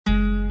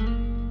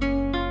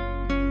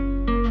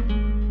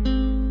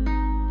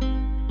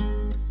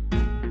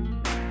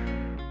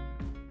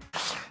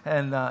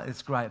And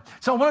it's great.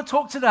 So I want to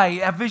talk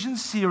today, our vision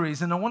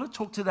series, and I want to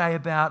talk today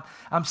about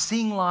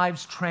seeing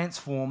lives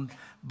transformed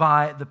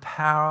by the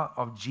power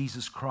of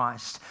Jesus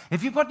Christ.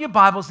 If you've got your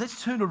Bibles,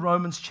 let's turn to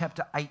Romans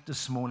chapter 8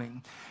 this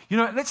morning.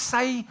 Let's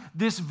say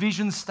this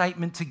vision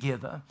statement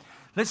together.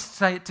 Let's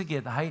say it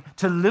together, hey?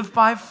 To live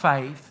by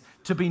faith,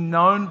 to be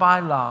known by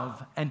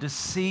love, and to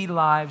see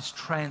lives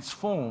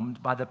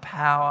transformed by the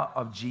power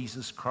of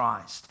Jesus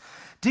Christ.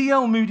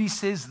 D.L. Moody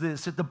says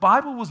this, that the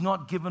Bible was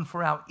not given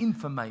for our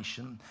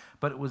information,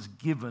 but it was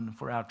given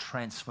for our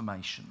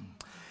transformation.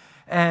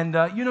 And,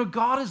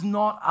 God is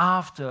not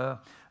after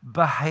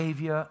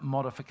behavior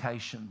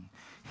modification.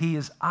 He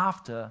is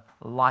after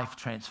life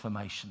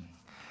transformation.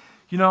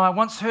 I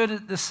once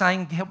heard the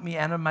saying, help me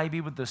Anna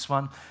maybe with this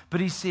one, but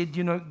he said,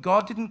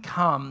 God didn't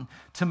come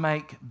to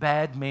make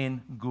bad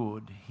men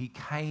good. He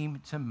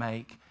came to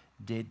make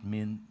dead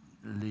men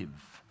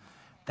live.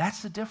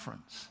 That's the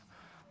difference.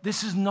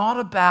 This is not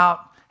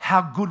about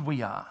how good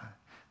we are.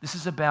 This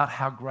is about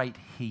how great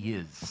He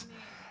is.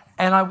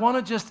 And I want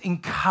to just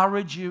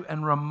encourage you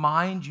and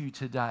remind you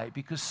today,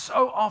 because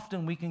so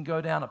often we can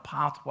go down a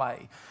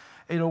pathway,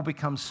 it all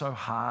becomes so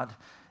hard,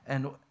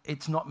 and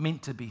it's not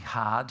meant to be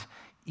hard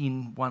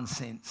in one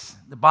sense.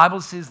 The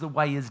Bible says the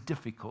way is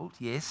difficult,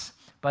 yes,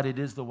 but it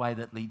is the way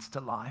that leads to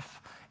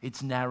life.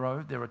 It's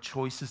narrow, there are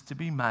choices to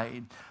be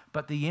made,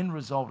 but the end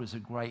result is a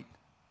great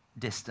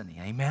destiny,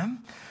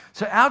 amen?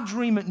 So our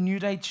dream at New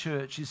Day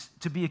Church is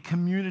to be a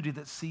community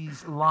that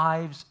sees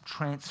lives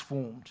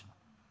transformed.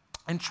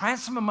 And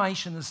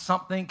transformation is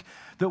something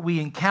that we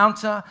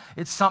encounter,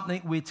 it's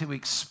something we're to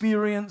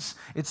experience,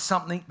 it's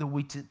something that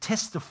we're to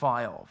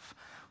testify of.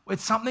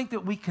 It's something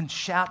that we can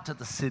shout to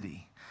the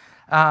city.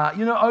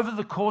 Over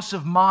the course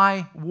of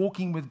my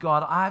walking with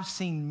God, I've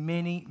seen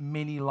many,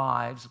 many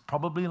lives,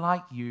 probably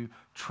like you,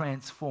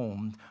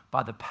 transformed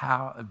by the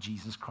power of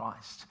Jesus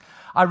Christ.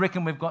 I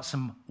reckon we've got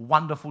some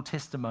wonderful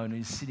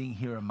testimonies sitting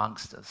here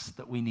amongst us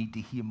that we need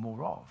to hear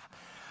more of.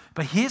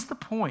 But here's the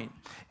point,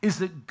 is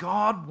that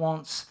God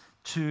wants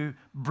to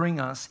bring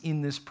us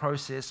in this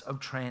process of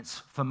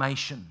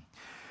transformation.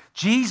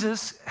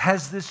 Jesus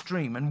has this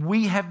dream, and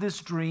we have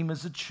this dream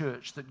as a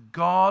church that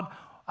God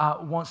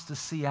wants to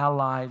see our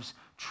lives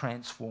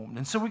transformed.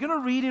 And so we're going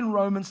to read in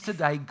Romans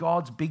today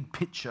God's big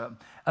picture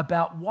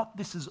about what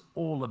this is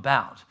all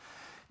about.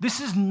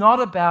 This is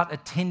not about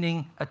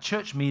attending a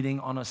church meeting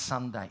on a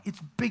Sunday. It's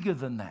bigger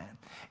than that.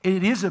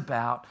 It is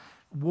about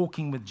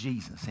walking with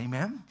Jesus.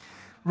 Amen?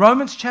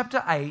 Romans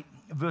chapter 8,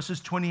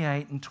 verses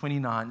 28 and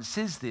 29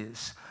 says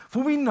this,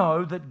 for we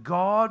know that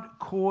God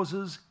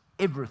causes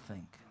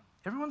everything.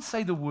 Everyone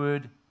say the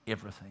word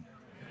everything.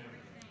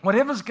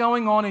 Whatever's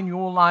going on in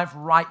your life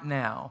right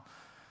now,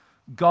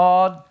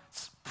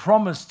 God's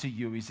promise to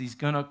you is He's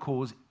going to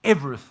cause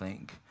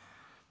everything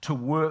to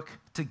work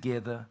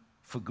together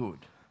for good,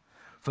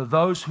 for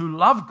those who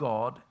love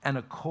God and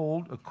are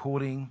called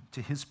according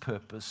to His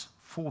purpose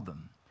for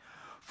them.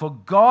 For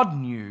God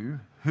knew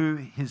who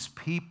His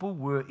people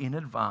were in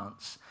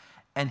advance,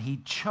 and He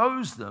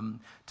chose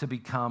them to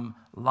become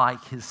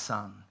like His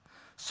Son,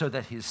 so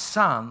that His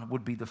Son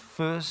would be the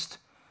first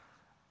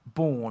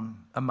born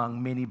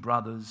among many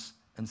brothers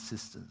and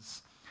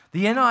sisters.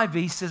 The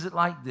NIV says it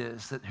like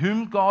this, that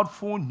whom God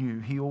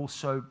foreknew, He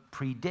also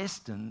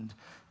predestined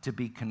to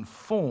be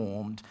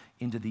conformed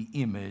into the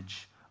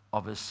image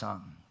of His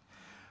Son.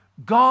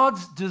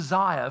 God's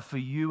desire for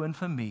you and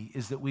for me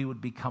is that we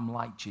would become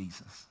like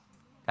Jesus.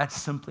 That's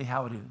simply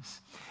how it is.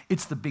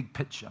 It's the big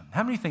picture.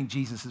 How many think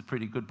Jesus is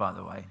pretty good, by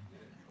the way?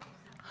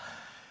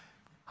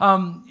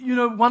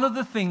 One of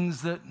the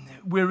things that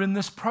we're in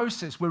this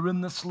process, we're in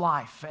this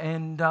life,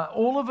 and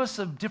all of us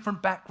have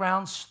different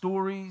backgrounds,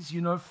 stories,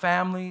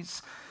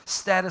 families,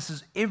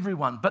 statuses,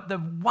 everyone. But the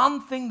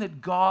one thing that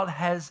God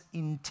has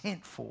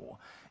intent for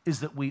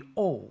is that we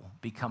all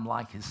become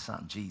like His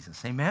Son,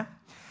 Jesus. Amen?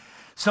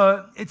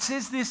 So it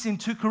says this in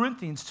 2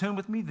 Corinthians, turn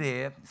with me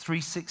there,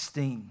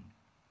 3:16.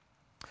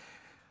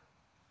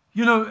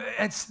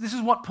 This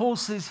is what Paul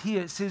says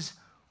here. It says,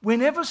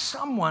 whenever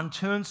someone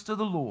turns to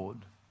the Lord,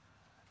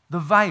 the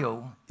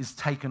veil is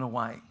taken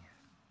away.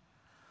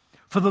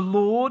 For the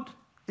Lord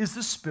is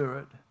the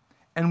Spirit,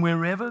 and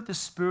wherever the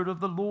Spirit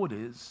of the Lord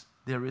is,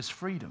 there is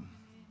freedom.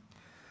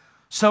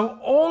 So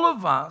all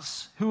of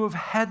us who have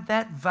had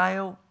that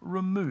veil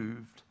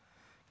removed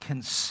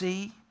can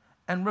see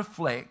and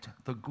reflect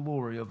the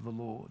glory of the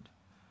Lord.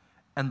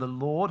 And the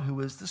Lord, who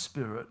is the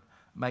Spirit,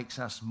 makes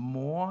us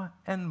more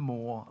and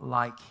more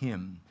like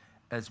Him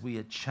as we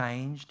are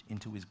changed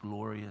into His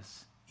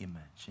glorious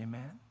image.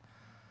 Amen?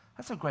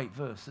 That's a great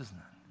verse, isn't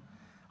it?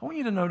 I want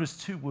you to notice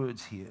two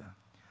words here.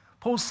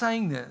 Paul's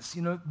saying this,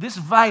 this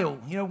veil,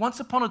 once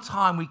upon a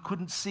time we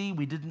couldn't see,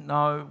 we didn't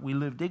know, we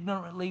lived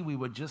ignorantly, we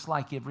were just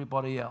like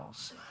everybody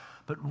else.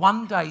 But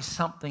one day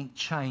something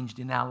changed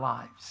in our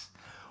lives.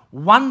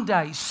 One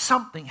day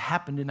something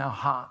happened in our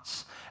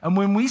hearts. And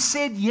when we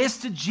said yes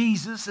to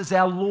Jesus as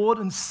our Lord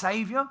and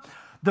Savior,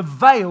 the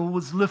veil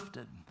was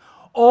lifted.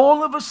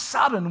 All of a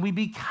sudden we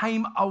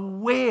became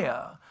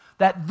aware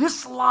that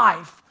this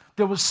life,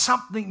 there was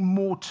something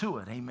more to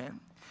it, amen.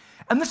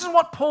 And this is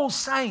what Paul's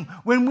saying.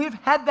 When we've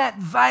had that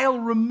veil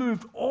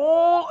removed,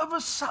 all of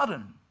a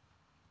sudden,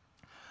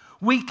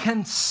 we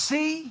can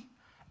see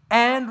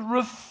and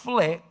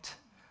reflect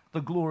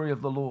the glory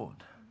of the Lord.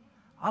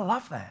 I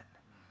love that.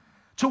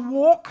 To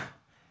walk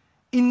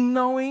in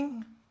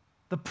knowing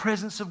the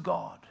presence of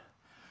God,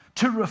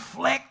 to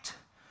reflect,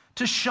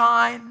 to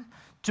shine,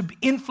 to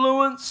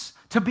influence,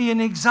 to be an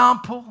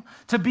example,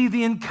 to be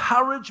the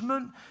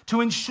encouragement,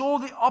 to ensure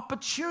the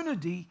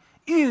opportunity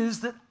is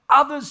that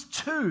others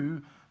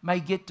too may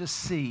get to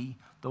see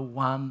the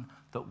one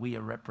that we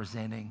are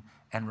representing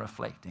and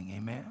reflecting.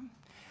 Amen?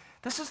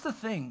 This is the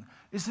thing,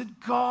 is that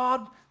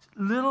God,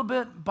 little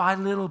bit by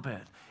little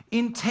bit,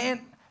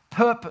 intent,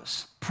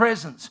 purpose,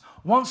 presence,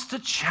 wants to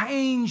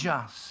change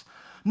us.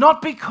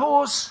 Not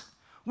because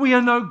we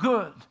are no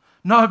good.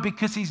 No,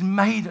 because He's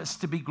made us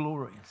to be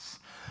glorious.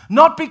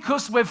 Not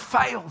because we've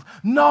failed.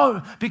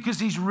 No, because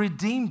He's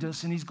redeemed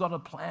us and He's got a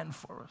plan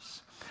for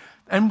us.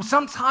 And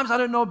sometimes, I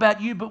don't know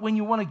about you, but when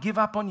you want to give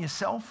up on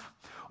yourself,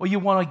 or you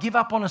want to give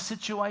up on a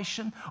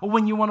situation, or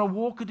when you want to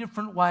walk a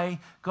different way,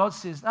 God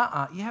says,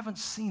 you haven't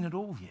seen it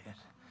all yet.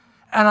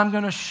 And I'm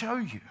going to show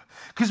you.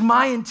 Because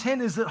my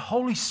intent is that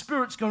Holy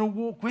Spirit's going to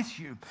walk with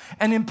you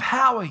and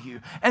empower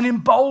you and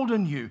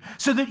embolden you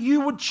so that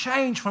you would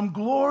change from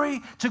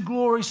glory to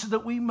glory so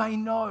that we may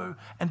know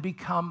and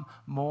become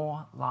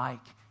more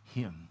like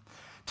Him.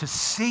 To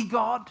see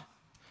God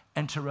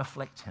and to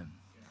reflect Him.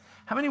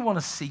 How many want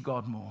to see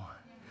God more?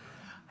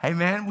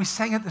 Amen. We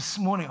sang it this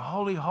morning.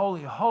 Holy,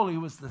 holy, holy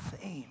was the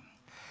theme.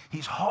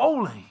 He's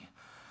holy.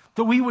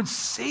 That we would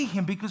see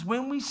Him, because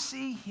when we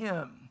see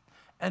Him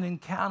and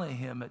encounter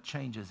Him, it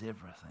changes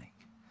everything.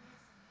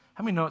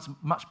 How many know it's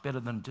much better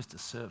than just a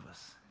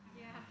service?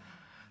 Yeah.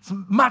 It's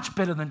much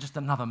better than just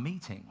another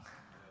meeting.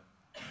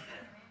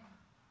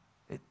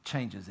 It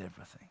changes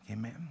everything.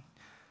 Amen.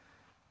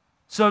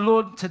 So,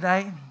 Lord,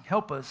 today,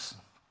 help us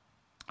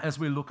as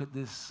we look at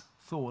this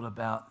thought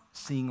about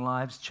seeing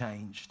lives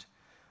changed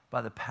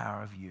by the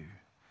power of You.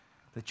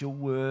 That Your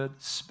word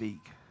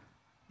speak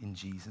in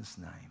Jesus'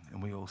 name.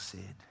 And we all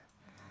said,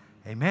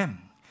 Amen.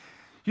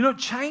 You know,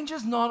 change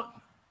is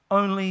not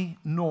only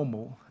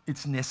normal,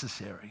 it's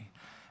necessary.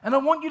 And I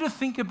want you to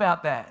think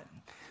about that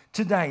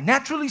today.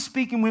 Naturally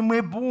speaking, when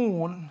we're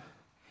born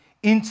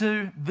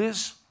into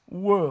this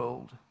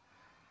world,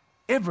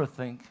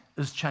 everything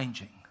is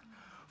changing.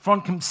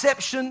 From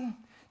conception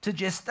to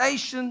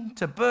gestation,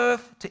 to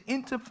birth, to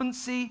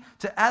infancy,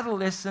 to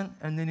adolescent,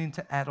 and then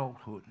into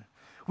adulthood.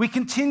 We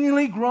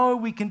continually grow,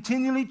 we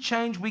continually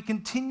change, we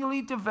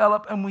continually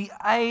develop, and we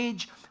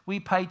age, we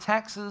pay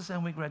taxes,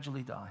 and we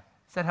gradually die.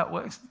 Is that how it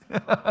works?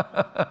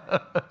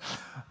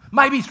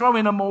 Maybe throw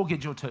in a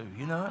mortgage or two,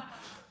 you know.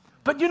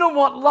 But you know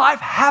what? Life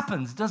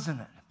happens, doesn't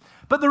it?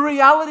 But the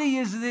reality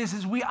is this,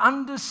 is we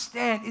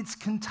understand it's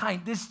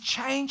contained. There's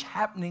change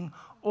happening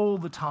all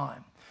the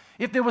time.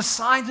 If there were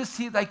scientists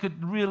here, they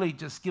could really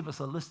just give us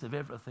a list of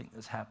everything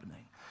that's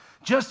happening.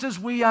 Just as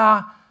we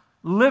are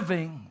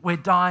living, we're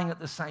dying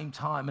at the same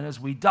time. And as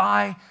we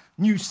die,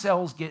 new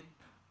cells get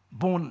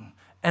born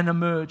and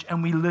emerge,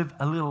 and we live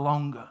a little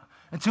longer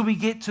until we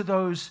get to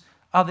those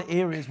other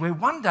areas where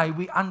one day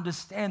we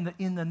understand that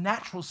in the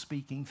natural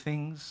speaking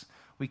things,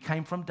 we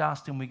came from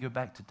dust and we go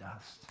back to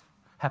dust.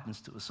 Happens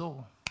to us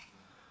all.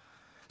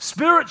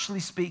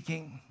 Spiritually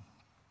speaking,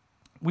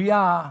 we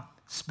are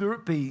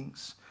spirit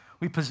beings.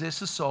 We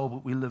possess a soul,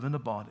 but we live in a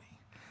body.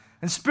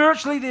 And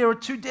spiritually, there are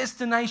two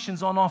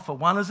destinations on offer.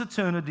 One is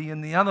eternity,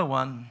 and the other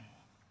one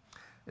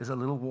is a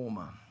little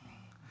warmer.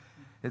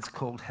 It's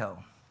called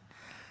hell.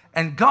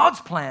 And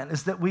God's plan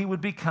is that we would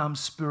become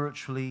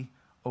spiritually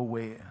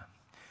aware.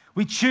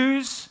 We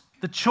choose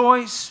the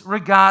choice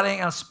regarding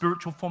our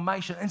spiritual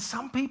formation. And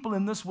some people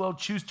in this world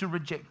choose to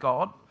reject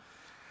God.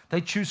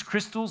 They choose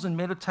crystals and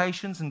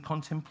meditations and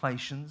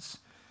contemplations,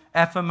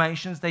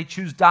 affirmations. They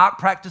choose dark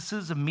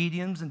practices of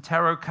mediums and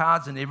tarot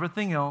cards and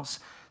everything else.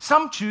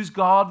 Some choose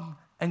God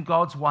and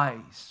God's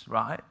ways,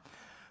 right?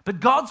 But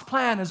God's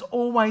plan has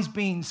always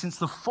been, since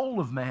the fall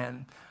of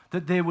man,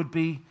 that there would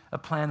be a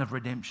plan of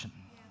redemption.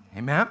 Yeah.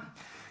 Amen?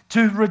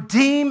 To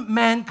redeem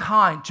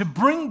mankind, to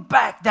bring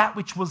back that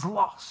which was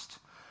lost.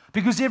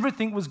 Because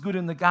everything was good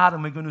in the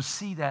garden. We're going to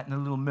see that in a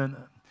little minute.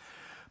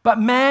 But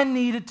man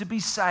needed to be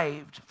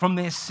saved from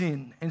their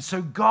sin. And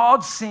so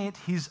God sent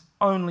His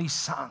only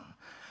Son.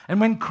 And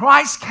when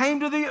Christ came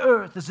to the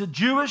earth as a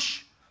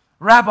Jewish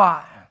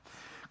rabbi,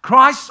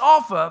 Christ's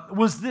offer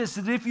was this,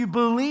 that if you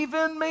believe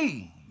in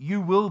me, you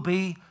will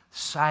be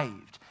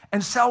saved.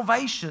 And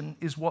salvation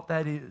is what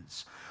that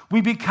is.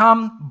 We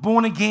become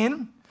born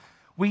again.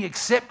 We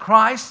accept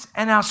Christ,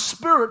 and our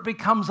spirit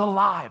becomes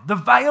alive. The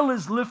veil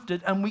is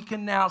lifted, and we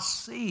can now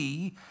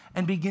see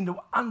and begin to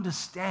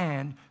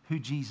understand who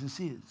Jesus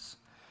is.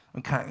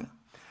 Okay?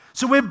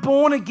 So we're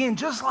born again,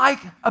 just like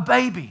a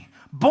baby,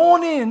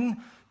 born in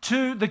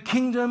to the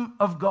kingdom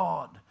of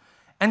God.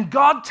 And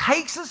God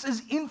takes us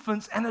as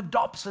infants and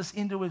adopts us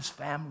into His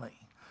family.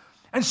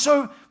 And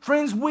so,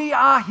 friends, we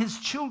are His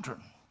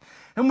children.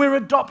 And we're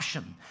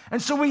adoption.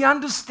 And so we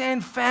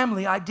understand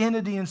family,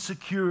 identity, and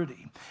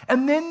security.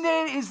 And then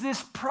there is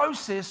this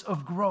process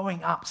of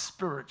growing up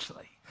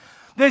spiritually.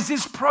 There's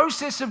this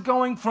process of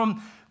going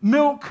from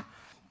milk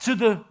to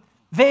the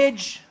veg,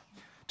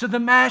 to the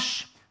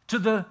mash, to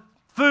the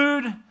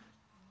food,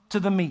 to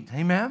the meat.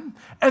 Amen?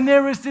 And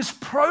there is this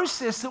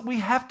process that we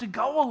have to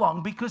go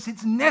along because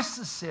it's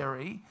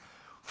necessary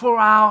for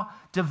our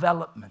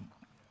development.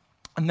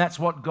 And that's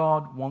what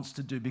God wants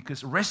to do,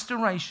 because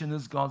restoration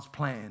is God's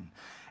plan.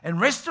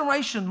 And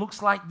restoration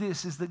looks like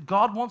this, is that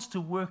God wants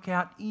to work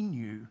out in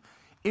you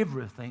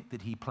everything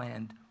that He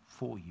planned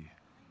for you.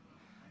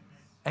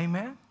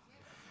 Amen?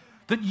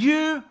 That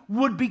you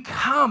would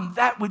become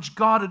that which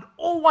God had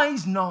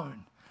always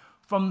known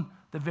from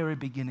the very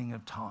beginning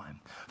of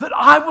time. That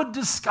I would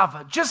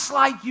discover, just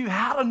like you,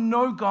 how to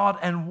know God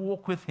and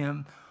walk with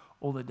Him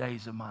all the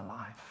days of my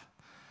life.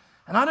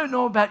 And I don't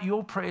know about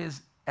your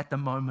prayers at the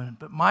moment,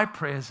 but my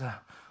prayers are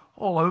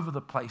all over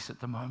the place at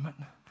the moment.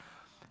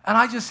 And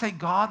I just say,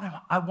 God,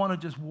 I want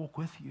to just walk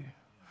with you.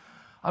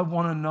 I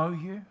want to know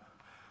you.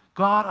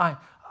 God,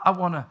 I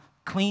want a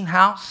clean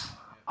house.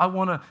 I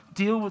want to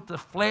deal with the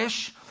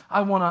flesh.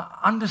 I want to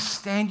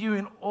understand you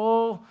in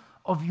all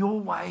of your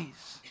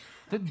ways.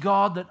 That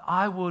God, that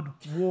I would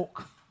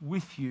walk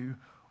with you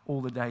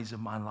all the days of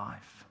my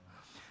life.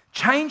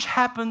 Change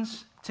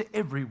happens to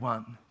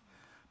everyone,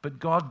 but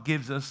God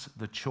gives us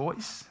the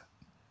choice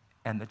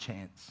and the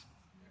chance.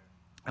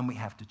 And we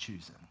have to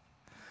choose it.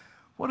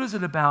 What is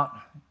it about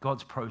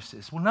God's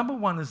process? Well, number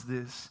one is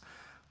this.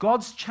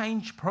 God's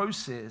change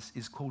process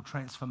is called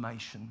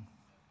transformation.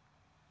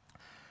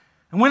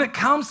 And when it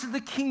comes to the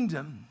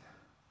kingdom,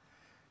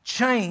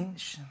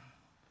 change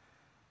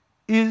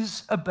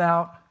is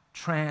about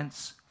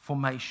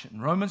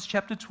transformation. Romans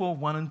chapter 12,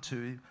 1 and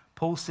 2,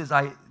 Paul says,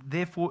 I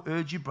therefore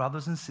urge you,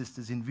 brothers and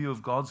sisters, in view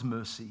of God's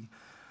mercy,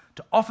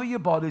 to offer your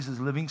bodies as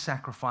living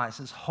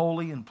sacrifices,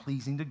 holy and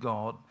pleasing to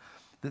God,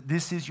 that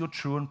this is your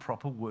true and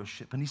proper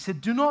worship. And he said,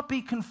 do not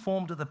be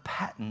conformed to the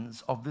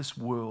patterns of this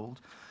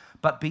world,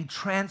 but be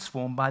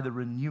transformed by the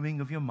renewing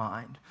of your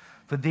mind,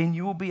 for then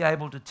you will be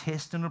able to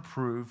test and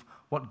approve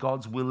what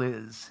God's will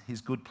is,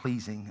 His good,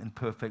 pleasing, and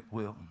perfect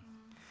will.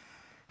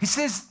 He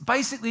says,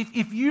 basically,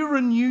 if you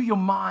renew your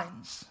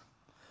minds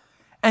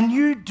and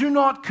you do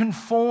not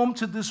conform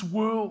to this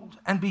world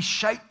and be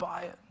shaped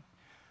by it,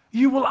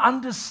 you will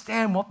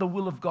understand what the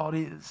will of God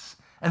is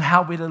and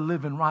how we're to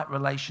live in right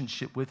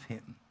relationship with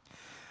Him.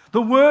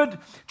 The word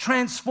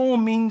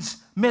transform means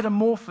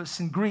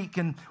metamorphosis in Greek,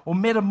 or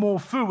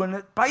metamorpho, and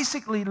it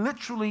basically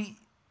literally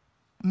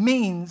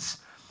means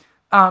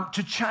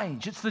to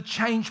change. It's the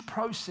change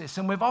process,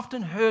 and we've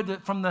often heard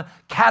it from the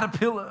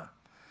caterpillar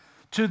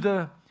to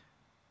the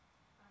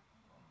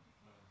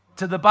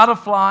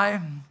butterfly,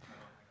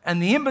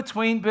 and the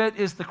in-between bit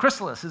is the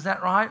chrysalis. Is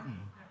that right?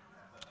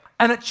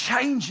 And it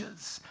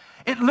changes.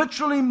 It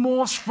literally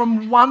morphs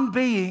from one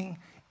being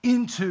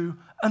into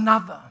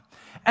another.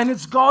 And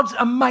it's God's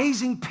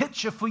amazing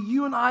picture for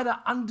you and I to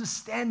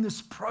understand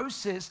this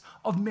process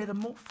of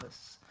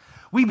metamorphosis.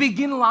 We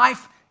begin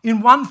life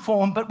in one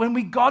form, but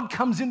when God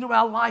comes into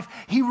our life,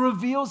 He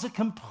reveals a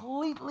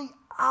completely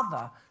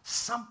other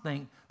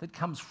something that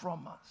comes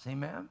from us.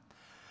 Amen?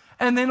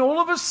 And then all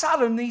of a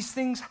sudden, these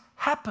things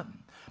happen.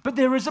 But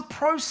there is a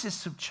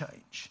process of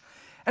change.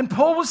 And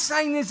Paul was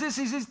saying this,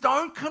 he says,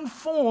 don't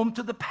conform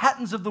to the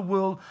patterns of the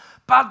world,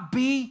 but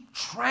be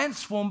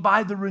transformed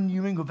by the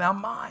renewing of our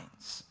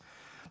minds.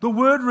 The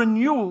word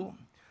renewal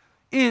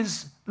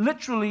is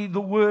literally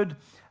the word,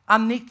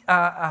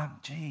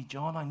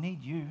 John, I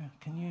need you.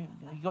 You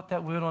got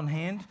that word on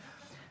hand?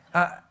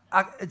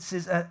 It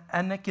says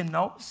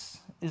anakinos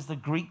is the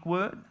Greek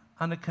word,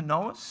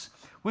 anakinos,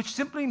 which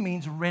simply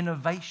means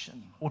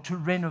renovation or to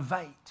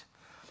renovate.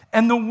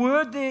 And the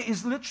word there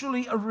is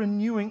literally a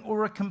renewing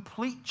or a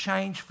complete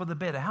change for the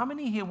better. How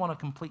many here want a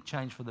complete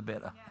change for the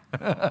better?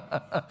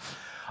 Yeah.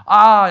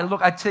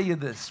 Look, I tell you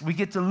this. We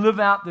get to live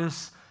out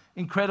this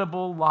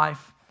incredible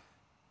life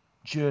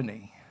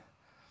journey.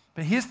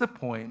 But here's the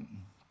point.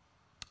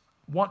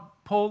 What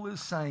Paul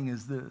is saying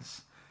is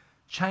this.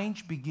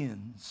 Change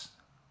begins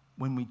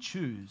when we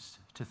choose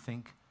to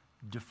think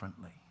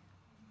differently.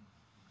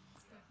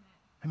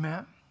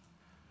 Amen?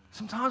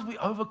 Sometimes we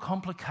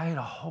overcomplicate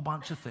a whole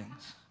bunch of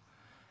things.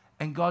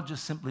 And God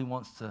just simply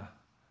wants to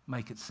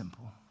make it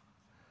simple.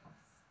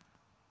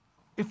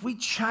 If we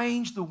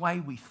change the way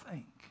we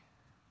think,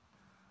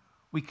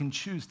 we can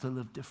choose to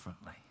live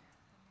differently.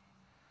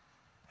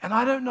 And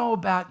I don't know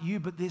about you,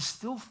 but there's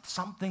still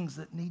some things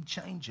that need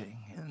changing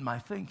in my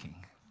thinking.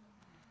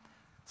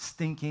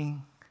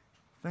 Stinking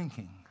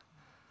thinking.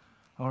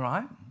 All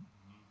right?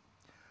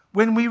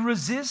 When we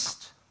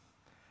resist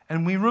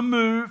and we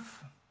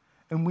remove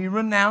and we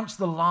renounce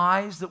the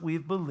lies that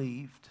we've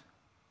believed,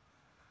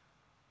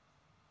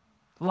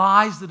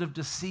 lies that have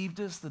deceived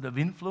us, that have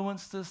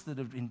influenced us, that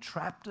have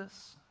entrapped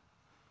us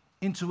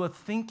into a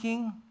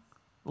thinking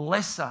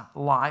lesser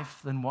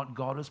life than what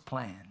God has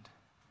planned,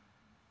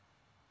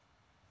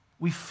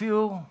 we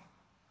feel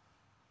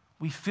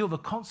the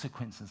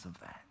consequences of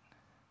that.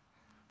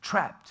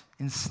 trapped,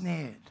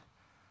 ensnared,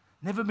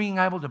 never being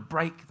able to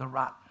break the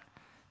rut,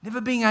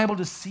 never being able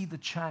to see the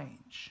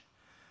change.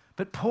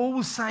 But Paul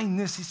was saying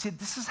this. He said,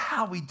 this is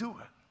how we do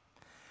it.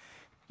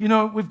 You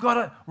know, we've got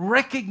to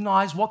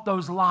recognize what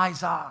those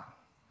lies are.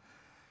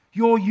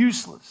 You're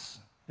useless.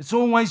 It's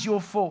always your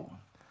fault.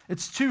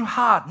 It's too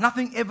hard.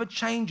 Nothing ever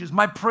changes.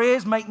 My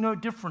prayers make no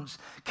difference.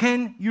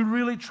 Can you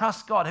really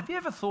trust God? Have you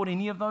ever thought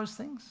any of those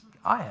things?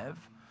 I have.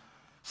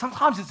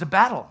 Sometimes it's a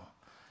battle.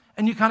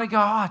 And you kind of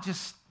go,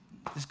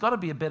 there's got to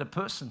be a better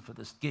person for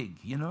this gig,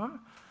 you know?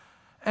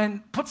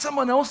 And put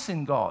someone else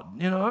in God,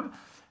 you know?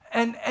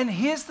 And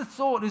here's the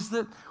thought is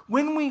that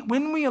when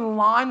we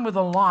align with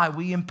a lie,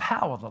 we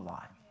empower the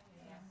lie.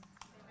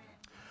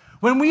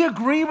 When we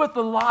agree with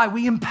the lie,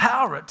 we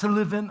empower it to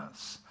live in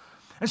us.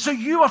 And so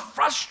you are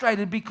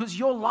frustrated because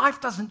your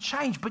life doesn't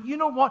change. But you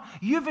know what?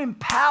 You've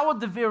empowered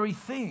the very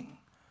thing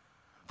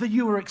that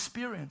you were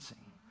experiencing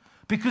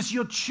because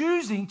you're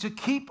choosing to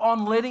keep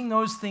on letting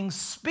those things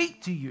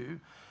speak to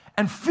you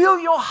and fill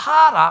your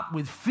heart up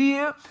with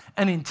fear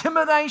and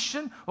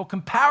intimidation or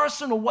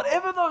comparison or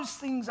whatever those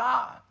things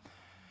are.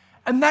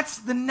 And that's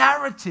the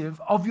narrative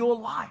of your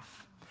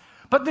life.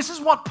 But this is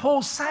what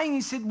Paul's saying.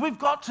 He said, we've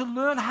got to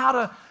learn how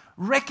to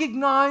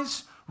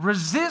recognize,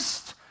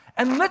 resist,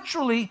 and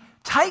literally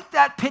take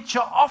that picture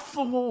off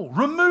the wall.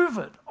 Remove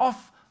it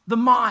off the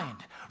mind.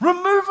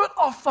 Remove it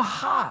off the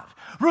heart.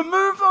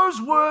 Remove those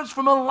words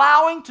from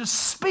allowing to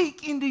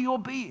speak into your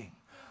being.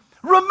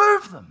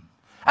 Remove them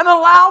and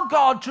allow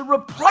God to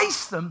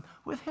replace them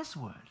with His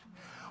word,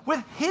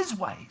 with His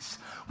ways,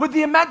 with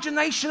the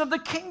imagination of the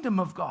kingdom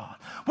of God,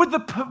 with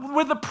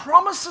the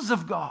promises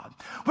of God.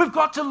 We've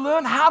got to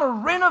learn how to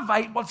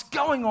renovate what's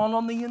going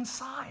on the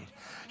inside.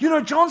 You know,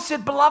 John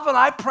said, beloved,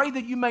 I pray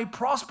that you may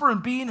prosper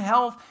and be in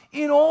health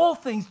in all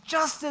things,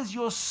 just as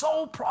your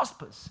soul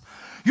prospers.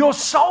 Your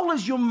soul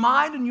is your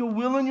mind and your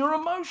will and your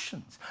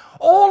emotions.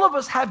 All of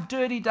us have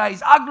dirty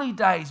days, ugly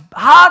days,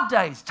 hard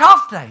days,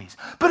 tough days,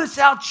 but it's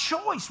our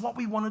choice what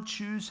we want to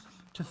choose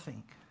to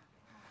think.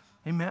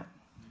 Amen?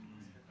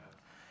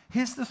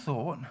 Here's the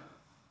thought.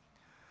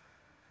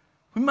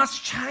 We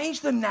must change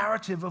the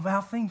narrative of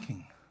our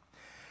thinking.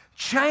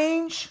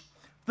 Change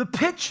the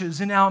pictures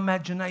in our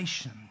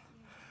imagination.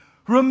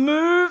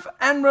 Remove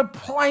and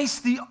replace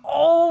the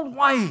old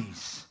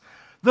ways.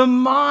 The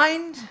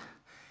mind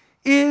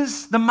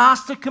is the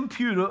master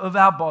computer of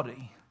our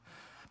body,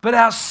 but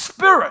our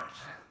spirit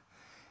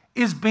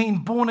is being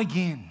born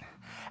again.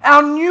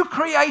 Our new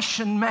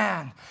creation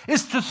man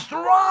is to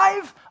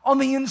thrive on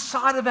the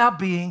inside of our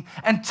being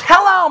and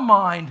tell our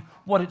mind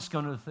what it's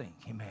going to think.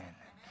 Amen.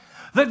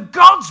 That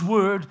God's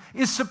word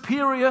is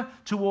superior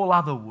to all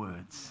other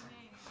words.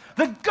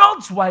 That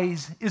God's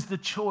ways is the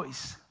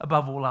choice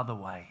above all other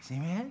ways.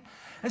 Amen?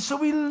 And so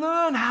we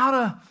learn how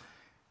to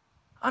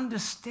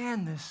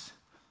understand this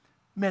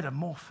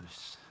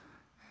metamorphosis.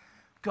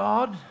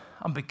 God,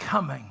 I'm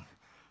becoming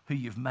who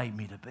you've made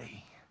me to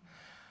be.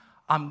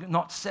 I'm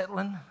not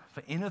settling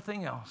for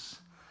anything else.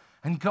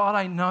 And God,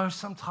 I know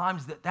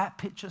sometimes that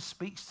picture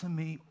speaks to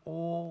me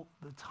all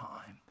the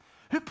time.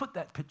 Who put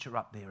that picture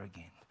up there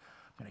again?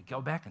 I'm going to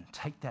go back and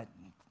take that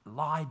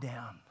lie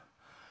down.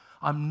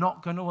 I'm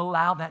not going to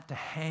allow that to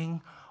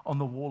hang on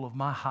the wall of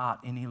my heart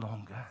any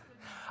longer.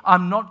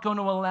 I'm not going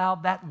to allow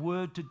that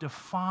word to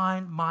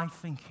define my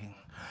thinking.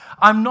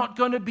 I'm not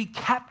going to be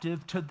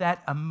captive to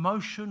that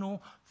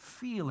emotional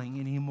feeling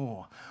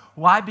anymore.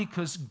 Why?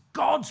 Because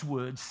God's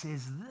word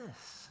says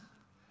this.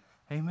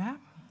 Amen?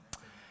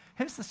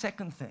 Here's the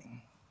second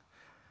thing.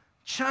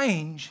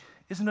 Change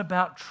isn't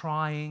about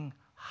trying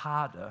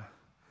harder.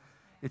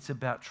 It's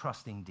about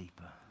trusting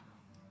deeper.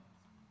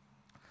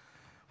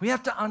 We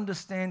have to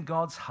understand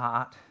God's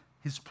heart,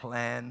 His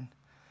plan,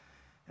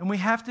 and we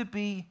have to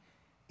be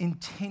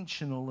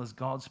intentional as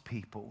God's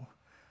people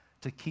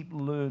to keep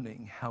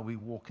learning how we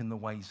walk in the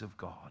ways of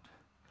God.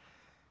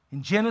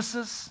 In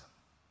Genesis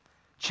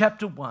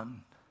chapter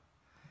 1,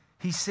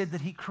 He said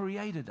that He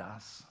created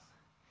us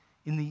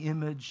in the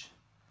image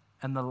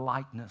and the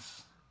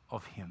likeness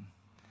of Him.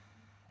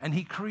 And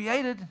He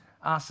created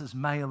us as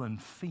male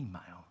and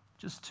female,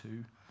 just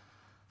two.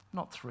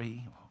 Not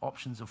three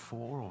options of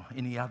four or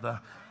any other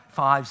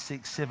 5,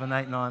 6, 7,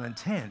 8, 9, and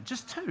 10.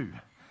 Just two.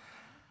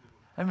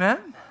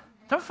 Amen?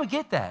 Don't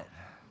forget that.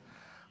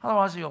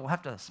 Otherwise, you'll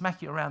have to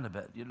smack you around a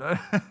bit, you know.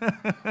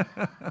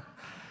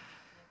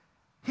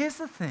 Here's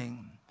the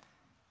thing.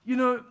 You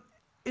know,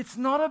 it's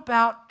not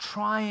about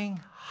trying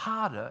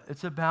harder.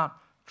 It's about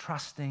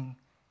trusting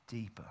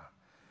deeper.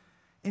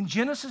 In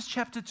Genesis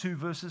chapter 2,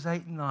 verses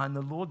 8 and 9,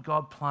 the Lord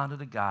God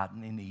planted a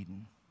garden in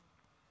Eden,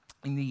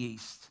 in the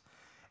east.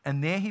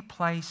 And there He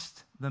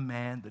placed the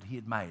man that He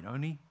had made,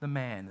 only the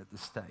man at this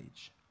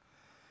stage.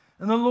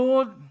 And the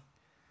Lord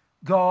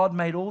God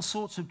made all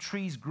sorts of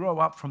trees grow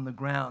up from the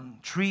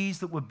ground, trees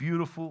that were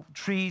beautiful,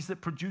 trees that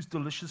produced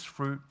delicious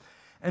fruit.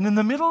 And in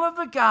the middle of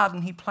the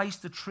garden, He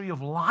placed the tree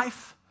of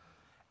life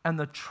and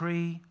the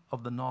tree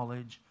of the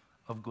knowledge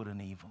of good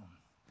and evil.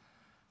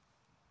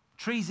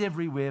 Trees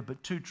everywhere,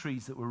 but two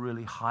trees that were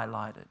really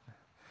highlighted.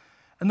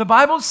 And the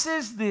Bible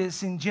says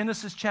this in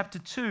Genesis chapter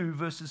 2,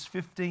 verses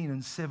 15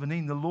 and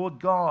 17. The Lord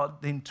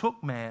God then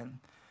took man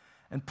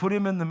and put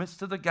him in the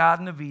midst of the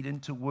Garden of Eden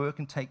to work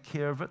and take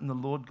care of it. And the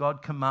Lord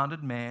God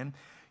commanded man,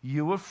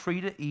 you are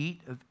free to eat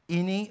of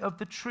any of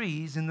the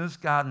trees in this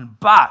garden,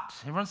 but,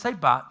 everyone say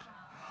but.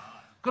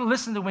 You've got to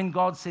listen to when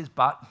God says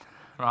but,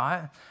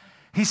 right?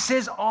 He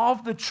says,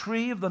 of the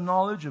tree of the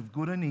knowledge of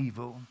good and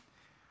evil,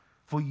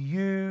 for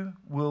you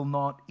will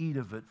not eat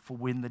of it, for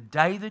when the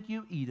day that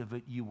you eat of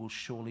it, you will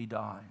surely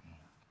die.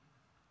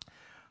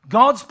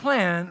 God's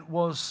plan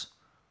was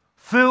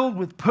filled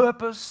with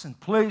purpose and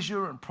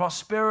pleasure and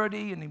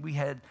prosperity, and we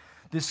had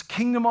this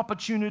kingdom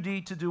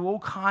opportunity to do all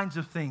kinds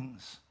of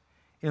things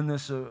in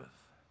this earth.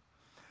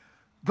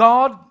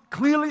 God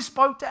clearly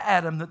spoke to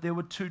Adam that there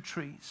were two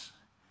trees.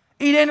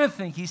 Eat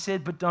anything, he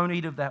said, but don't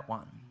eat of that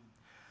one.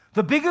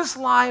 The biggest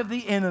lie of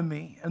the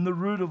enemy and the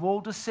root of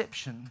all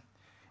deception,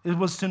 it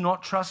was to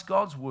not trust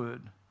God's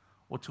word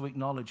or to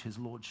acknowledge his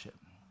lordship.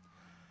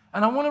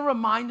 And I want to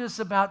remind us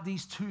about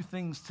these two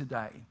things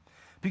today,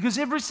 because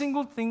every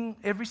single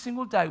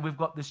day we've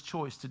got this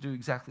choice to do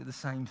exactly the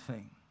same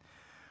thing.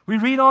 We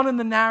read on in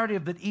the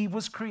narrative that Eve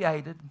was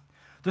created.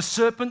 The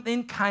serpent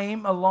then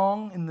came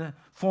along in the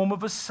form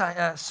of a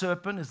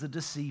serpent as the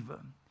deceiver.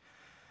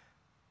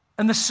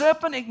 And the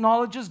serpent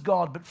acknowledges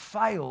God but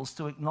fails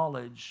to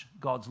acknowledge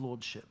God's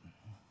lordship.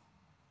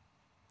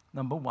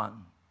 Number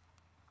one.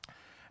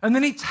 And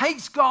then he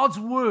takes God's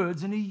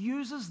words and he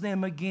uses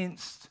them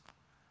against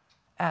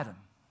Adam.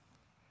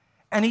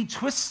 And he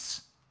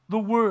twists the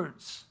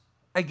words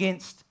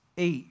against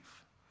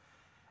Eve.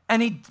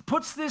 And he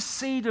puts this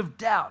seed of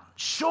doubt.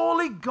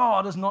 Surely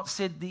God has not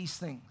said these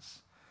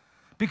things.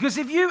 Because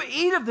if you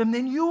eat of them,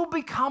 then you will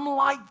become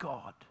like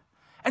God.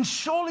 And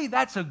surely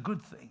that's a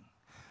good thing.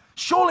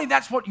 Surely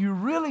that's what you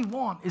really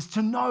want, is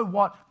to know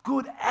what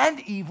good and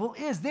evil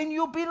is. Then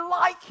you'll be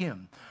like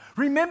him.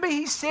 Remember,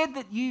 he said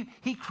that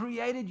he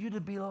created you to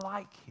be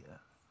like him.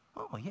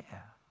 Oh, yeah,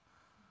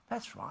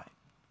 that's right.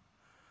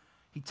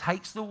 He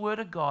takes the word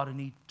of God and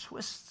he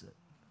twists it.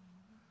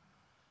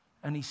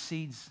 And he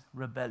seeds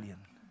rebellion.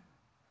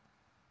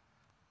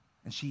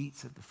 And she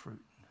eats of the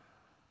fruit.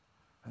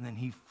 And then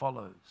he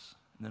follows.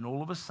 And then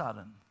all of a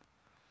sudden,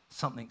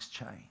 something's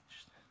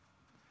changed.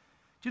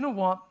 Do you know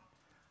what?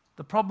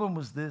 The problem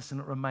was this, and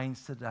it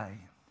remains today,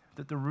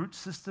 that the root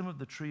system of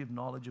the tree of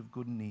knowledge of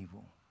good and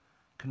evil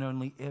can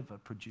only ever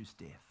produce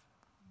death.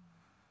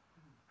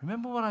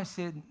 Remember what I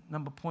said,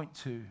 point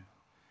 2.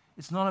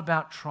 It's not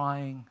about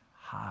trying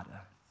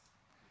harder.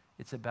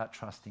 It's about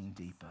trusting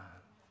deeper.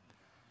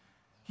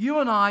 You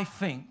and I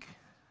think,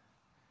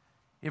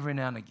 every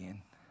now and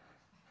again,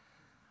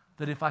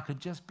 that if I could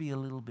just be a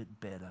little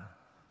bit better,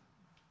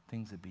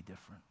 things would be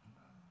different.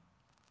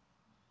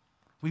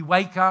 We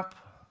wake up,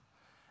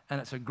 and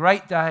it's a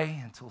great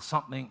day until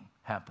something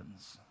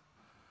happens.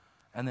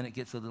 And then it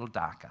gets a little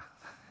darker.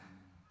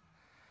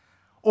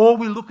 Or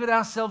we look at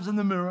ourselves in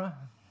the mirror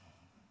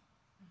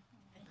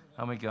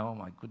and we go, oh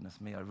my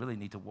goodness me, I really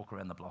need to walk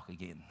around the block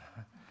again.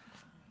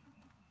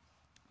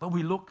 But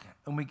we look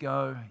and we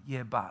go,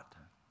 yeah, but.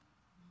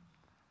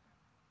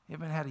 You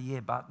ever had a yeah,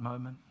 but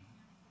moment?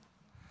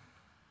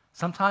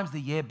 Sometimes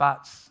the yeah,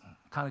 buts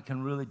kind of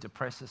can really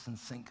depress us and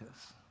sink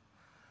us.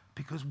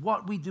 Because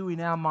what we do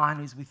in our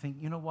mind is we think,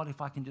 you know what, if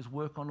I can just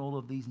work on all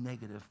of these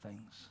negative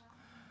things,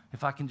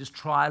 if I can just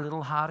try a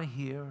little harder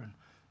here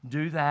and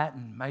do that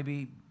and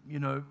maybe,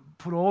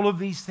 put all of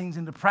these things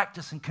into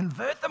practice and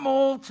convert them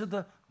all to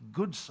the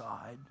good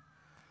side,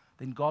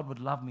 then God would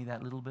love me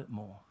that little bit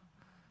more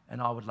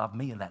and I would love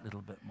me that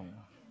little bit more.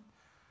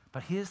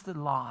 But here's the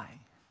lie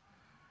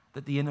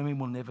that the enemy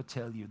will never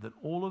tell you, that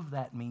all of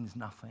that means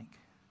nothing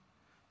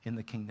in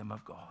the kingdom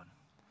of God.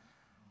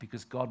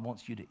 Because God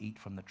wants you to eat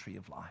from the tree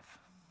of life.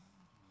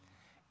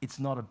 It's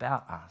not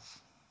about us.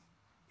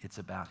 It's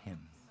about him.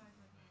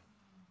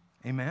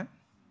 Amen?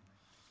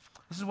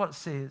 This is what it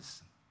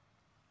says.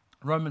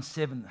 Romans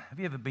 7. Have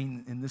you ever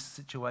been in this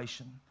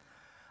situation?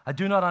 I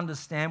do not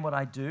understand what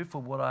I do, for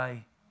what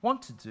I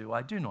want to do,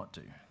 I do not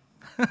do.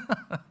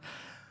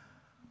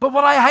 But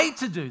what I hate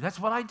to do, that's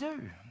what I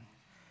do.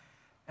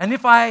 And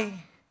if I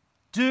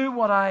do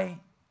what I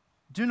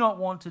do not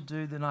want to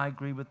do, then I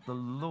agree with the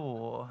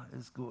law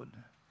is good.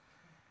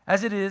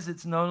 As it is,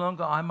 it's no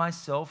longer I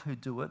myself who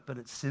do it, but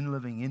it's sin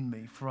living in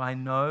me. For I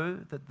know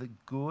that the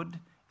good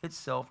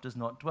itself does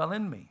not dwell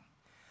in me.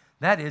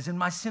 That is, in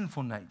my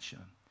sinful nature.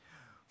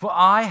 For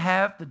I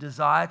have the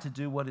desire to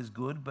do what is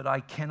good, but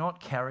I cannot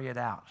carry it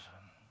out.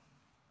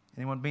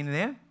 Anyone been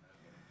there?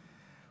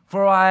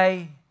 For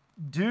I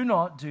do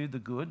not do the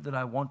good that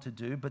I want to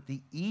do, but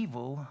the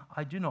evil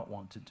I do not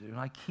want to do. And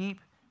I keep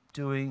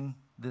doing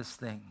this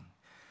thing.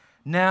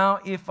 Now,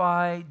 if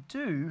I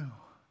do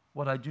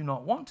what I do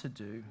not want to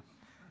do,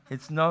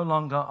 it's no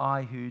longer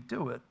I who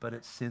do it, but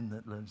it's sin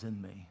that lives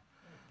in me.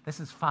 This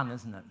is fun,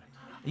 isn't it?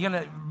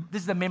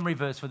 This is the memory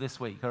verse for this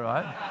week, all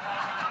right?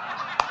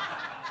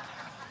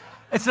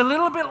 It's a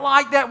little bit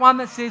like that one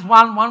that says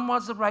 1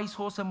 was a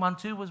racehorse and 1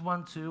 was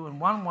 1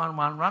 and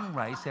 1 run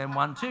race and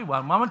 1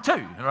 1 2.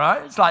 All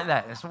right? It's like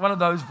that. It's one of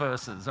those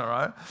verses. All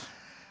right?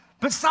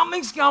 But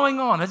something's going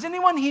on. Has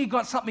anyone here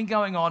got something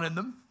going on in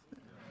them?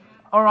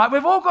 All right?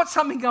 We've all got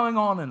something going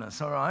on in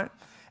us. All right?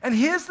 And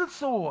here's the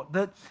thought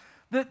that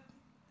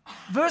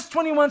verse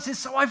 21 says,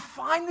 so I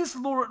find this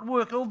law at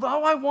work.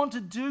 Although I want to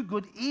do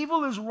good,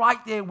 evil is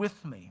right there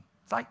with me.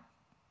 It's like,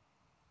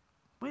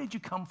 where did you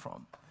come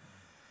from?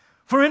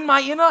 For in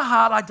my inner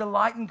heart I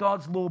delight in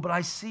God's law, but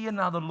I see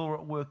another law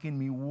at work in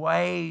me,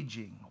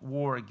 waging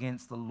war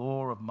against the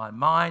law of my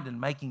mind and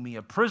making me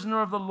a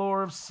prisoner of the law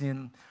of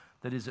sin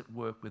that is at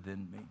work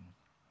within me.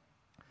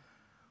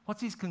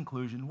 What's his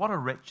conclusion? What a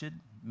wretched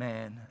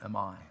man am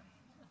I.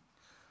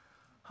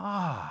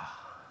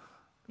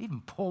 Even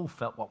Paul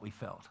felt what we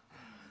felt.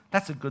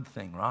 That's a good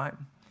thing, right?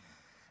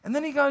 And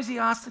then he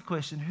asks the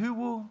question,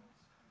 who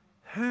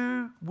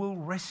will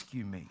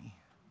rescue me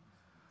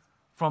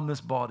from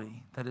this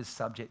body that is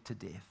subject to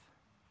death?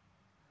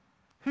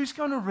 Who's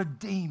going to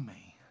redeem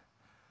me?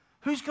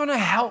 Who's going to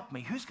help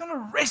me? Who's going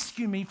to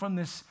rescue me from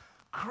this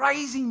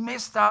crazy,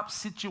 messed up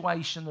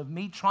situation of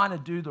me trying to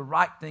do the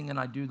right thing and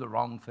I do the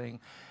wrong thing?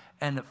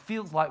 And it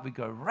feels like we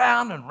go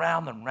round and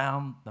round and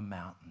round the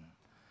mountain.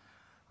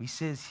 He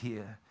says,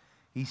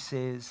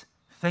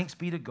 thanks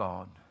be to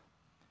God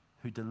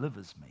who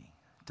delivers me.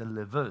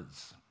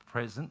 Delivers,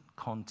 present,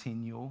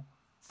 continual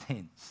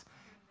tense.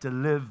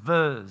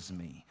 Delivers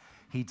me.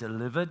 He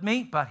delivered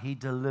me, but he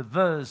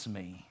delivers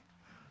me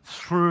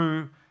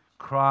through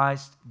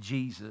Christ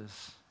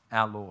Jesus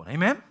our Lord.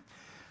 Amen?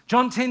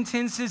 John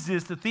 10:10 says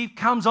this, the thief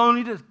comes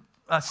only to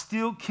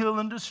steal, kill,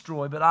 and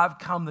destroy, but I've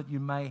come that you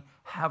may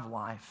have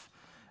life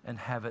and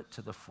have it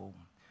to the full.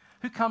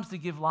 Who comes to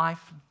give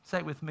life? Say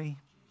it with me.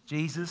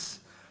 Jesus.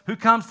 Who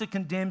comes to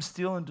condemn,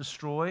 steal, and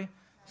destroy?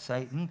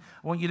 Satan.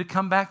 I want you to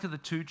come back to the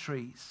 2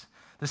 trees.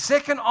 The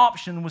second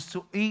option was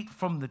to eat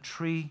from the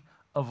tree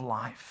of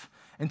life.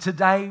 And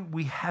today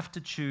we have to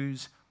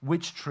choose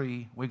which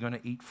tree we're going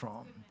to eat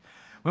from.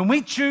 When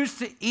we choose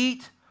to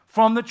eat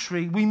from the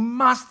tree, we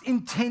must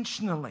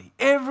intentionally,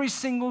 every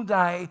single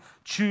day,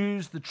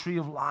 choose the tree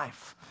of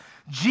life.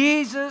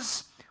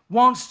 Jesus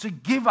wants to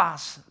give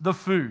us the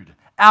food,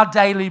 our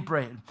daily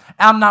bread,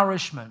 our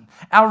nourishment,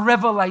 our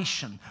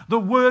revelation, the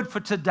word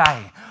for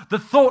today, the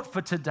thought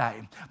for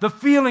today, the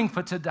feeling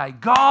for today.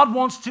 God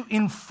wants to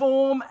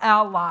inform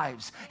our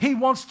lives. He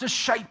wants to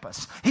shape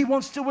us. He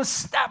wants to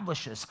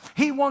establish us.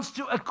 He wants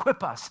to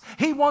equip us.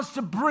 He wants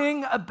to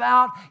bring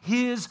about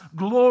His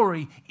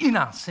glory in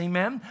us.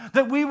 Amen?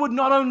 That we would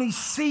not only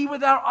see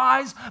with our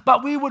eyes,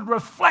 but we would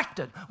reflect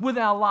it with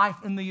our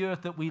life in the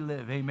earth that we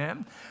live.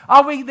 Amen?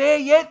 Are we there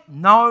yet?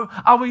 No.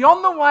 Are we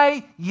on the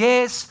way?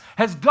 Yes.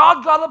 Has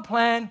God got a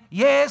plan?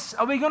 Yes.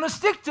 Are we going to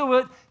stick to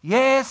it?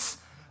 Yes.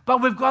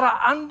 But we've got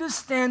to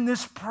understand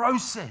this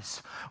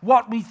process.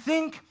 What we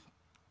think,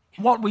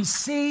 what we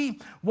see,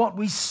 what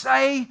we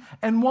say,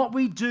 and what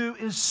we do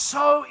is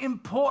so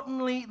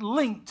importantly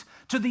linked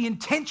to the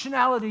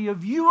intentionality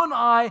of you and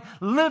I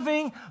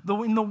living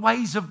in the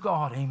ways of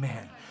God.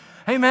 Amen.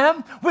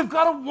 Amen? We've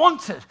got to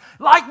want it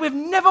like we've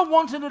never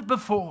wanted it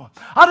before.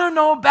 I don't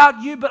know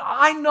about you, but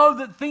I know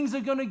that things are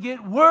going to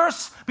get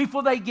worse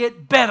before they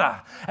get better.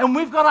 And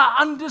we've got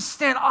to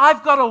understand,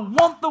 I've got to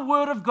want the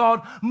Word of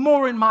God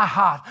more in my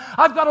heart.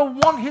 I've got to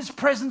want His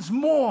presence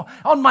more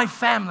on my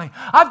family.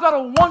 I've got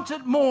to want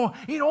it more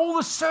in all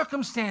the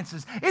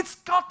circumstances. It's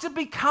got to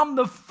become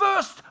the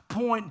first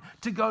point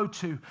to go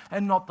to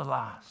and not the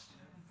last.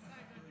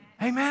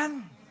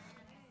 Amen?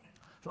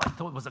 I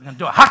thought I wasn't going to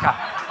do a haka.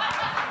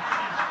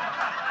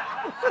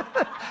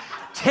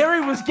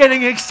 Terry was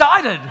getting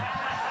excited.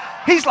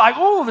 He's like,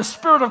 oh, the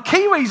spirit of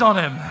Kiwi's on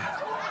him.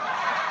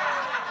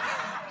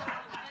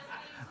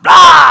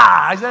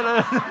 Blah!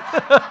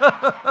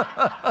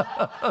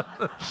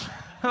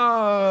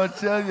 Oh, I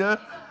tell you.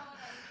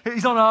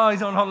 He's on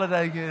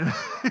holiday again.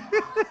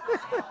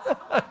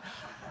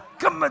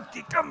 Come with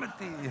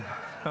me.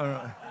 All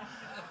right.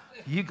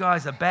 You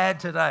guys are bad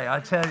today, I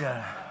tell you.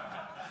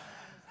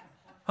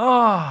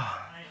 Oh.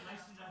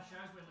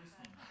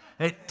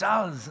 It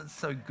does. It's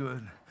so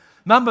good.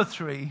 Number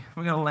 3,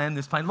 we're going to land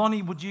this plane.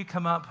 Lonnie, would you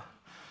come up,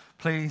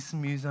 please,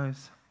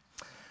 musos?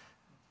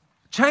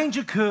 Change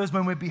occurs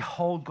when we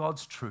behold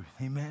God's truth.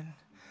 Amen.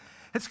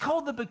 It's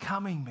called the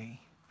becoming me.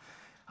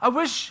 I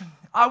wish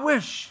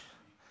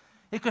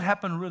it could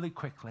happen really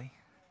quickly.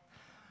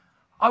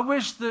 I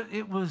wish that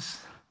it was,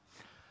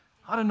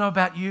 I don't know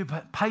about you,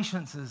 but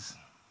patience is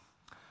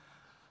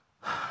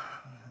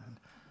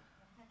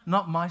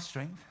not my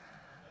strength.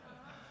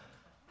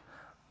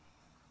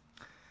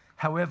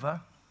 However,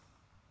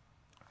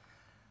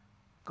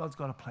 God's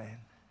got a plan.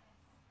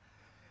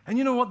 And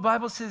you know what? The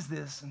Bible says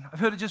this, and I've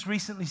heard it just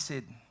recently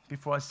said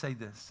before I say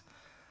this.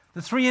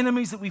 The 3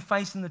 enemies that we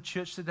face in the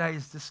church today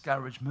is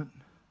discouragement,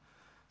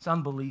 it's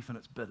unbelief, and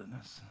it's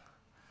bitterness.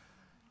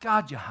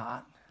 Guard your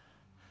heart.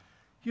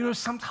 You know,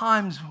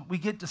 sometimes we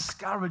get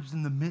discouraged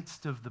in the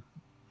midst of the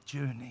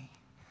journey,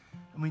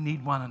 and we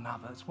need one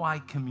another. That's why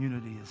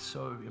community is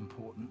so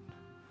important.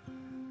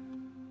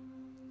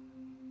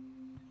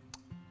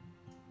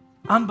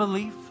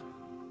 unbelief.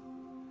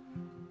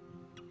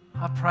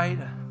 I've prayed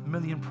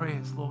 1,000,000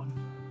 prayers, Lord,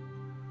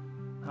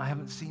 and I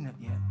haven't seen it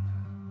yet.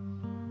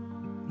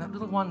 And that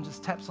little one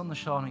just taps on the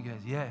shoulder and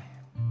goes, yeah,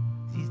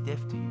 he's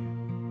deaf to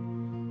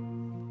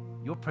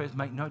you. Your prayers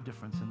make no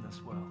difference in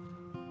this world.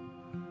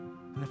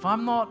 And if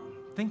I'm not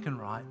thinking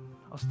right,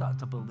 I'll start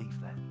to believe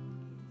that.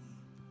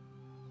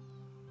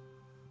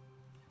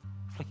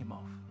 Flick him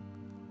off.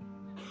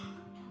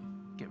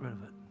 Get rid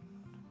of it.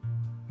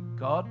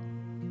 God,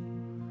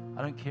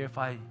 I don't care if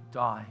I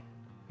die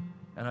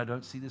and I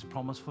don't see this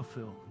promise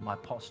fulfilled. My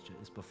posture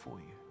is before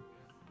you.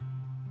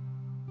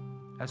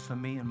 As for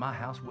me and my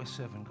house, we're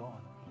serving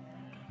God.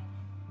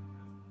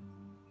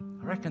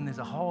 I reckon there's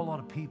a whole lot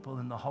of people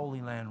in the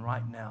Holy Land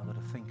right now that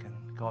are thinking,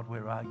 God,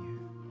 where are you?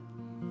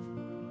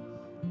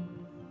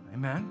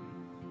 Amen?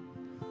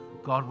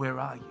 God, where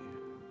are you?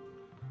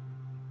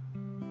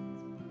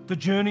 The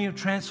journey of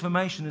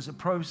transformation is a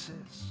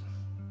process.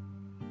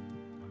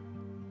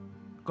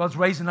 God's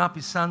raising up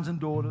his sons and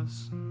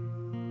daughters.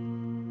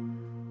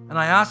 And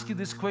I ask you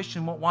this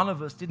question, what one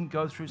of us didn't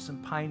go through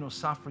some pain or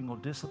suffering or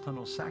discipline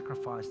or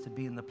sacrifice to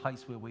be in the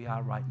place where we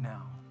are right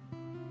now?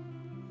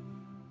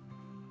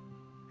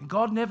 And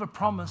God never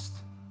promised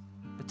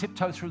a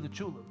tiptoe through the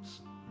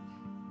tulips,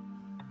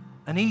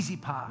 an easy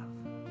path.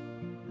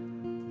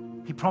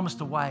 He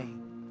promised a way.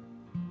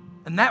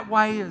 And that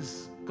way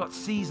has got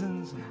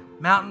seasons and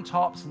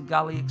mountaintops and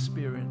gully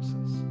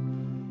experiences.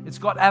 It's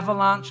got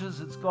avalanches.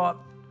 It's got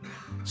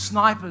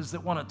snipers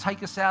that want to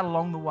take us out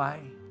along the way.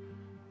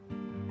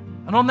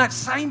 And on that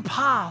same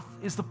path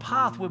is the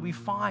path where we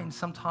find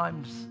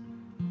sometimes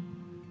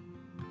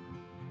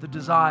the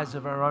desires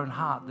of our own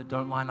heart that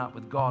don't line up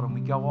with God, and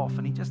we go off,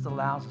 and he just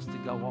allows us to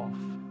go off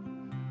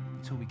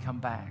until we come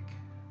back.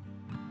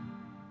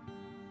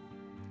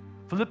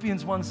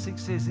 Philippians 1:6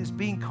 says this,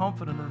 being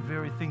confident of the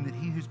very thing that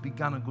he who's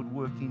begun a good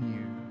work in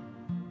you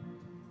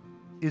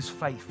is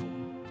faithful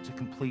to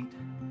complete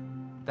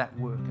that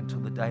work until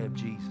the day of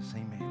Jesus.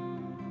 Amen.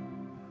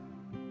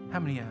 How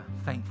many are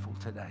thankful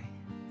today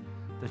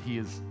that he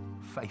is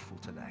faithful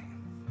today?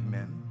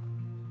 Amen.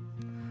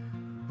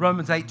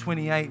 Romans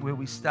 8:28, where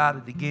we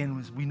started again,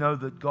 was we know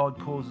that God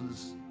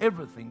causes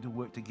everything to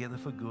work together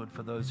for good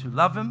for those who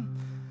love him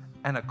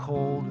and are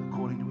called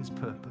according to his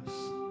purpose.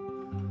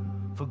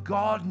 For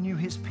God knew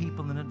his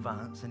people in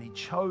advance, and he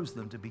chose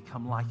them to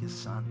become like his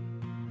son,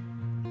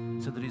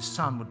 so that his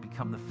son would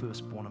become the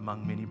firstborn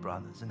among many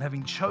brothers. And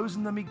having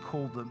chosen them, he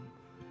called them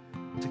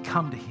to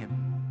come to him.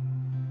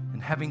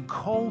 And having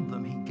called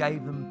them, he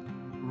gave them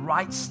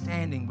right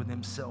standing with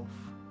himself.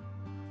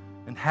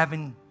 And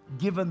having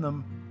given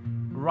them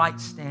right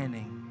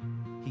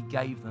standing, he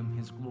gave them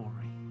his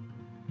glory.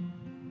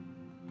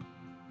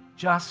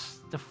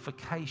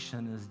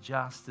 Justification is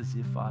just as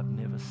if I've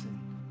never sinned.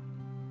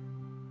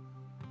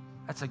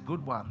 That's a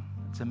good one.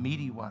 It's a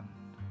meaty one.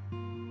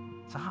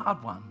 It's a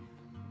hard one,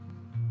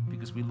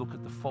 because we look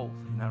at the fault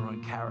in our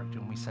own character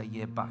and we say,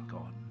 yeah, but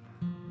God.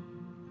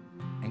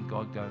 And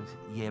God goes,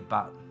 yeah,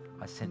 but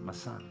I sent my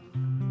son.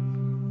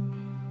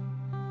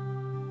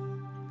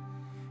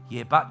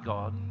 Yeah, but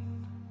God,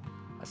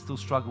 I still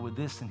struggle with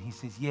this. And he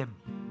says, yeah,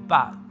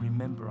 but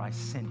remember I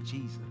sent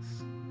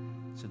Jesus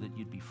so that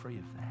you'd be free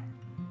of that.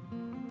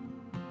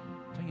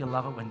 Don't you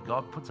love it when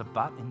God puts a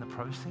but in the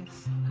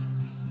process?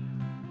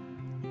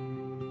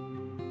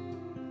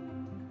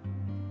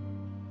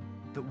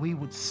 That we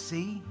would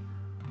see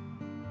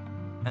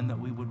and that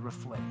we would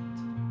reflect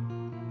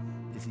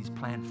is his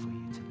plan for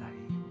you today.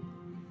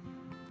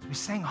 As we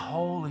sang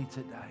holy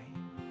today,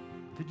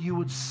 that you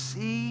would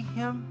see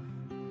him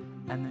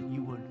and that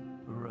you would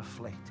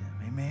reflect him.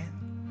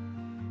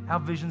 Amen. Our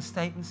vision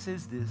statement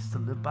says this: to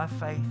live by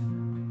faith,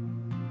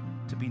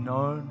 to be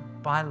known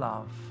by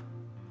love,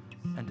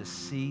 and to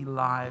see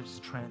lives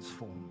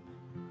transformed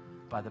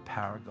by the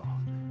power of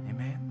God.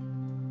 Amen.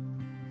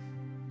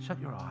 Shut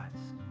your eyes.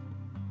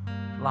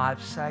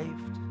 Lives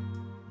saved,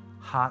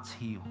 hearts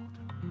healed,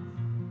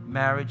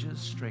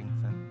 marriages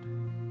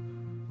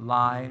strengthened,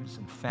 lives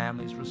and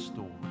families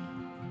restored,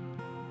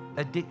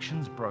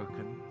 addictions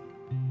broken,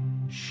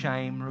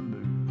 shame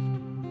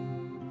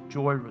removed,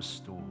 joy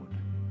restored,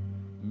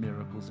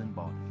 miracles in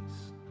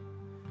bodies.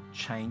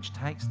 Change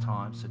takes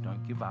time, so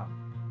don't give up.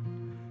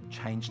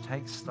 Change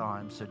takes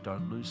time, so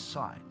don't lose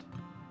sight.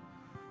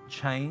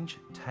 Change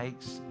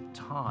takes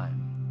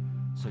time,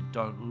 so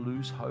don't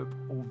lose hope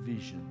or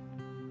vision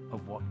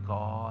of what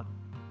God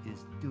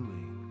is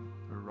doing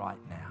right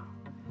now.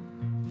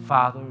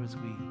 Father, as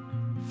we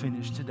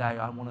finish today,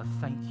 I want to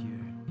thank you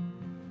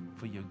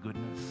for your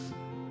goodness,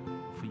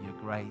 for your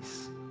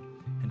grace,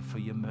 and for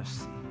your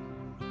mercy.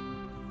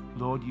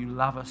 Lord, you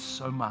love us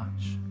so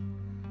much,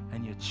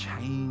 and you're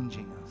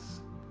changing us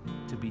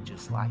to be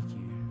just like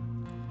you.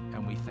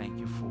 And we thank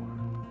you for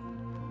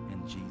it.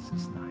 In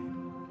Jesus'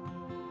 name.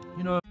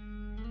 You know,